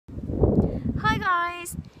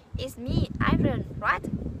It's me, Irene, right?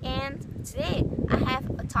 And today I have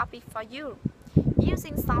a topic for you.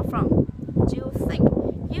 Using Cellphone. Do you think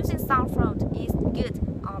using Cellphone is good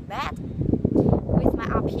or bad? With my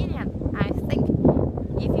opinion, I think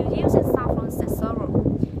if you use Cellphone sensor,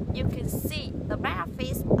 you can see the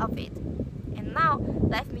benefits of it. And now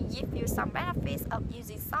let me give you some benefits of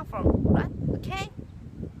using Cellphone, right? Okay?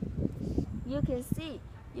 You can see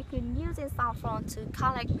you can use a Cellphone to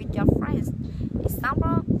connect with your friends.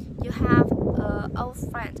 Example, you have an old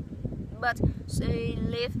friend, but she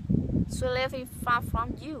living far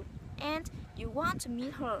from you, and you want to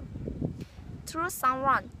meet her. Through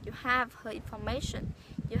someone, you have her information,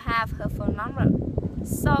 you have her phone number.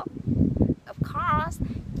 So, of course,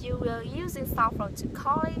 you will use a Cellphone to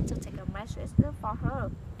call in to take a message for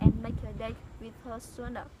her and make a date with her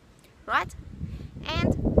sooner, right?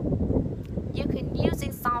 And you can use a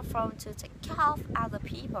Cellphone to take care of other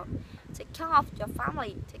people, take care of your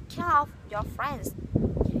family, take care of your friends.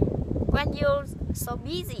 When you're so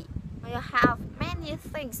busy, when you have many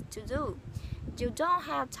things to do, you don't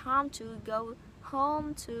have time to go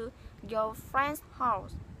home to your friend's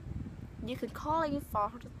house. You can call in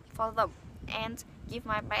for them and give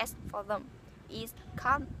my best for them. It's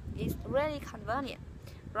really convenient,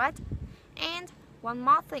 right? And one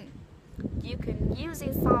more thing, you can use a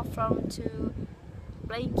Cellphone to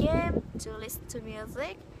play game, to listen to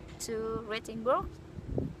music, to reading books,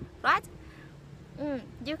 right?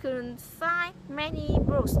 You can find many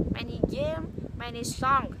books, many games, many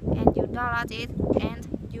songs, and you download it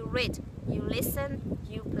and you read, you listen,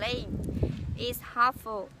 you play. It's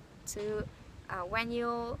helpful to when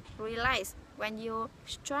you relax, when you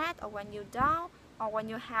stressed, or when you down, or when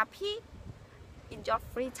you're happy in your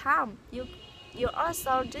free time. You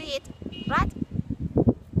also do it, right?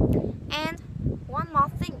 And one more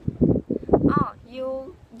thing,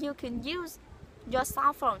 you can use your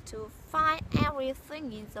Cellphone to find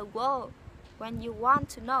everything in the world when you want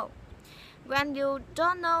to know. When you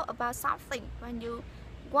don't know about something, when you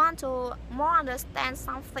want to more understand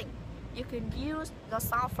something, you can use the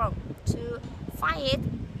Cellphone to find it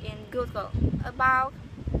in Google about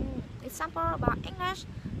example about English,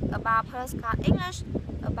 about postcard English,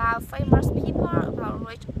 about famous people, about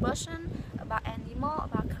rich person, about animal,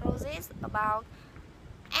 about clothes, about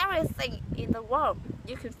everything in the world.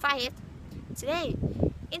 You can find it. Today,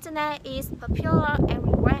 internet is popular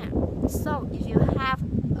everywhere. So if you have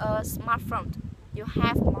a smartphone, you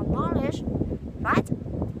have more knowledge, right?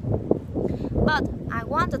 But I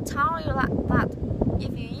want to tell you that if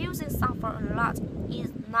you're using Cellphone a lot,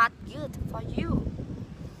 it's not good for you.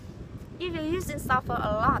 If you're using Cellphone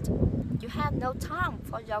a lot, you have no time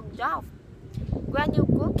for your job. When you're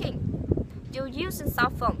cooking, you're using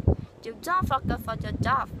Cellphone, you don't focus for your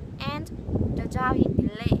job, and the job is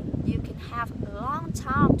delayed. You can have a long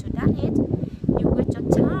time to done it. You waste your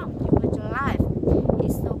time, you waste your life.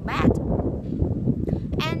 It's so bad.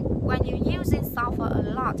 And when you're using Cellphone a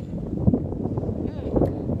lot,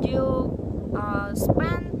 you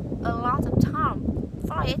spend a lot of time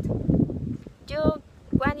for it.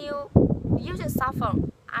 When you use a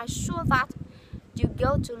Cellphone, I'm sure that you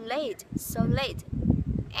go to late, so late,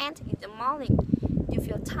 and in the morning you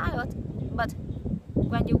feel tired. But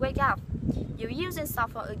when you wake up, you're using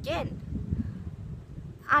Cellphone again.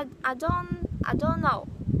 I don't know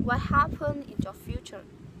what happened in your future,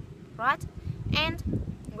 right? And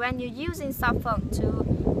when you're using Cellphone to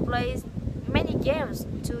play many games,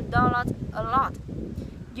 to download a lot,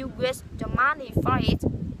 you waste your money for it.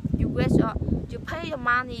 You pay your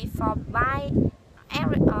money for buy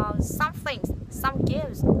some things, some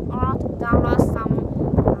games, or download some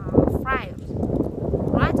files,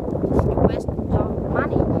 right? You waste your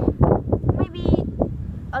money. Maybe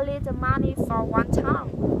a little money for one time,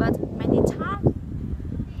 but many times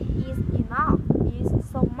is enough. Is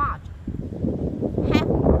so much. Have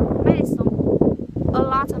a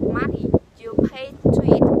lot of money. You pay to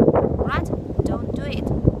it, right? Don't do it.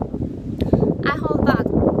 I hope that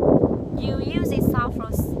you use a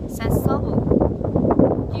Cellphone sensible.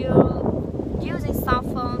 You use a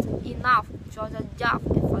Cellphone enough for the job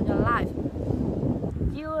and for your life.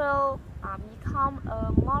 You will become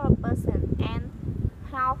a moral person